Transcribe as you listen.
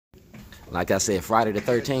Like I said, Friday the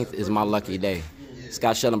 13th is my lucky day.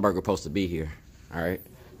 Scott Schellenberger supposed to be here. All right.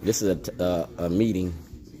 This is a meeting.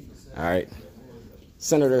 All right.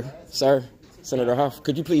 Senator Huff,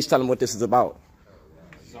 could you please tell him what this is about?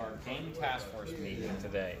 This is our gang task force meeting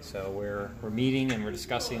today. So we're meeting and we're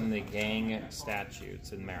discussing the gang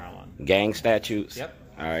statutes in Maryland. Gang statutes? Yep.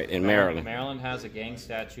 All right, in Maryland. Maryland has a gang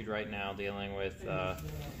statute right now dealing with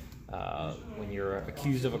when you're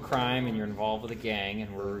accused of a crime and you're involved with a gang,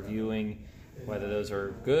 and we're reviewing whether those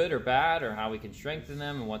are good or bad or how we can strengthen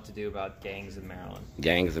them and what to do about gangs in Maryland.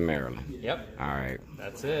 Gangs in Maryland. Yep. All right.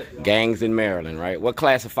 That's it. Gangs in Maryland, right? What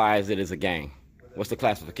classifies it as a gang? What's the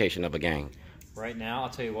classification of a gang? Right now, I'll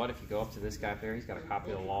tell you what, if you go up to this guy up there, he's got a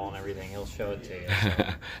copy of the law and everything. He'll show it to you.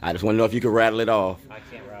 So. I just want to know if you could rattle it off. I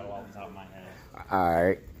can't rattle off the top of my head. All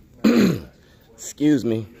right. Excuse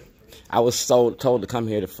me. I was told to come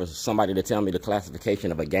here for somebody to tell me the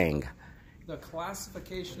classification of a gang. The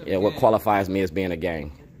classification of gang? What qualifies me as being a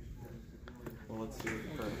gang? Well, let's see what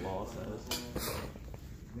the current law says.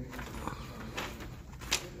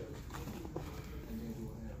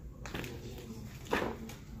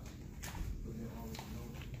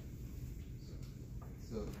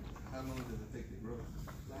 So, how long does it take to grow?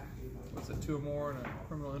 Was it 2 or more in a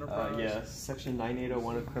criminal enterprise? Yes. Section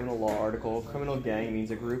 9801 of Criminal Law article, criminal gang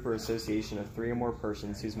means a group or association of 3 or more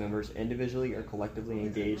persons whose members individually or collectively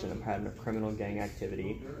engage in a pattern of criminal gang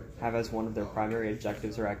activity, have as one of their primary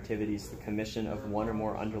objectives or activities the commission of 1 or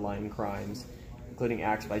more underlying crimes, including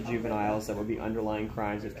acts by juveniles that would be underlying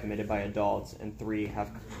crimes if committed by adults, and 3,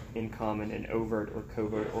 have in common an overt or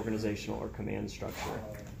covert organizational or command structure.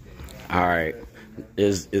 All right.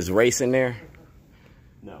 Is race in there?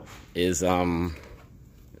 No.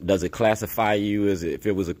 Does it classify you as if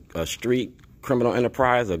it was a street criminal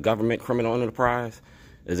enterprise, a government criminal enterprise?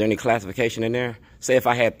 Is there any classification in there? Say if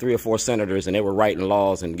I had 3 or 4 senators and they were writing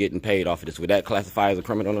laws and getting paid off of this, would that classify as a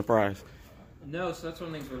criminal enterprise? No, so that's one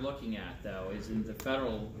of the things we're looking at, though, is in the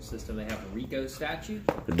federal system they have a RICO statute.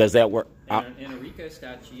 Does that work? In a RICO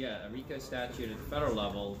statute, yeah, a RICO statute at the federal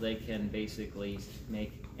level, they can basically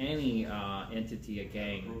make any entity a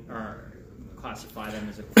gang or classify them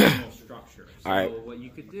as a criminal structure. So all right. What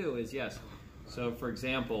you could do is, yes, so for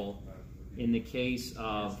example, in the case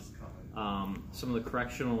of some of the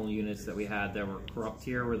correctional units that we had that were corrupt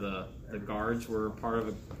here, where the guards were part of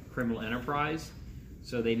a criminal enterprise,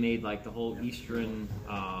 so they made like the whole Eastern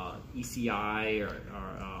ECI, or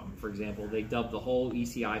for example, they dubbed the whole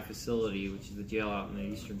ECI facility, which is the jail out in the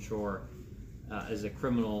Eastern Shore, as a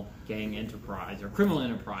criminal gang enterprise or criminal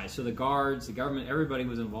enterprise. So the guards, the government, everybody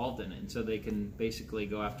was involved in it, and so they can basically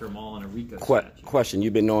go after them all in a RICO statute. Question: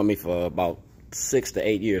 you've been knowing me for about 6 to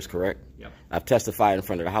 8 years, correct? Yep. I've testified in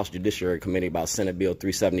front of the House Judiciary Committee about Senate Bill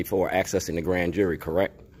 374, accessing the grand jury,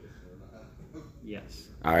 correct? Yes.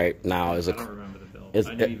 All right. Now, I don't remember the bill.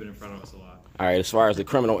 I know you've been in front of us a lot. All right. As far as the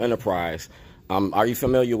criminal enterprise, are you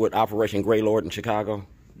familiar with Operation Grey Lord in Chicago?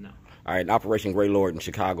 No. All right, Operation Grey Lord in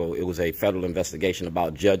Chicago, it was a federal investigation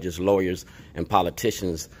about judges, lawyers, and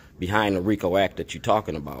politicians behind the RICO Act that you're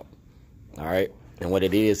talking about. All right? And what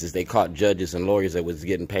it is they caught judges and lawyers that was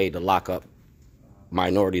getting paid to lock up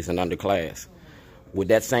minorities and underclass. Would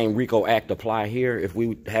that same RICO Act apply here if we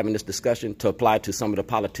were having this discussion, to apply to some of the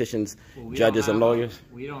politicians, judges, and lawyers?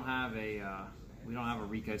 We don't have a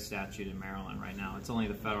RICO statute in Maryland right now. It's only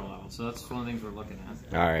the federal level. So that's one of the things we're looking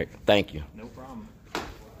at. All right. Thank you. No problem.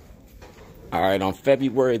 All right, on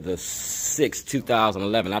February the 6th,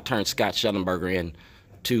 2011, I turned Scott Schellenberger in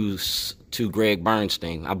to Greg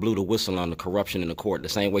Bernstein. I blew the whistle on the corruption in the court, the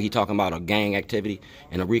same way he talking about a gang activity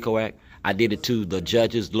and a RICO Act. I did it to the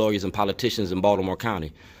judges, lawyers, and politicians in Baltimore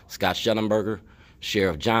County. Scott Schellenberger,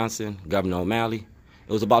 Sheriff Johnson, Governor O'Malley.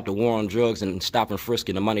 It was about the war on drugs and stop and frisk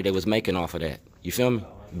and the money they was making off of that. You feel me?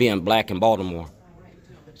 Being black in Baltimore.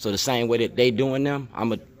 So the same way that they doing them,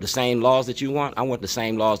 the same laws that you want, I want the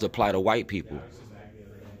same laws to apply to white people.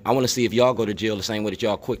 I want to see if y'all go to jail the same way that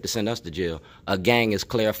y'all quick to send us to jail. A gang is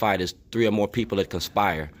clarified as 3 or more people that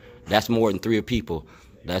conspire. That's more than 3 people.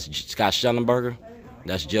 That's Scott Schellenberger,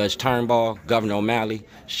 that's Judge Turnbull, Governor O'Malley,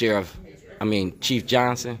 Chief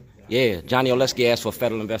Johnson. Yeah, Johnny Oleski asked for a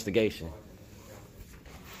federal investigation.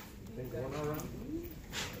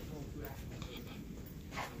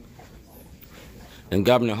 And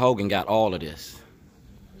Governor Hogan got all of this.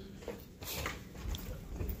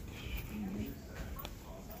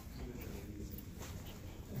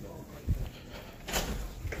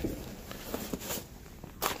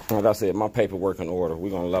 Like I said, my paperwork in order.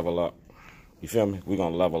 We're going to level up. You feel me? We're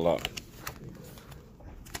going to level up.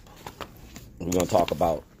 We're going to talk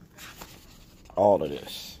about all of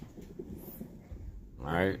this.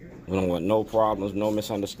 All right? We don't want no problems, no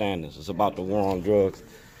misunderstandings. It's about the war on drugs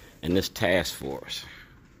and this task force.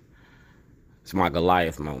 It's my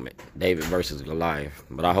Goliath moment. David versus Goliath.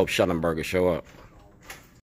 But I hope Schellenberger show up.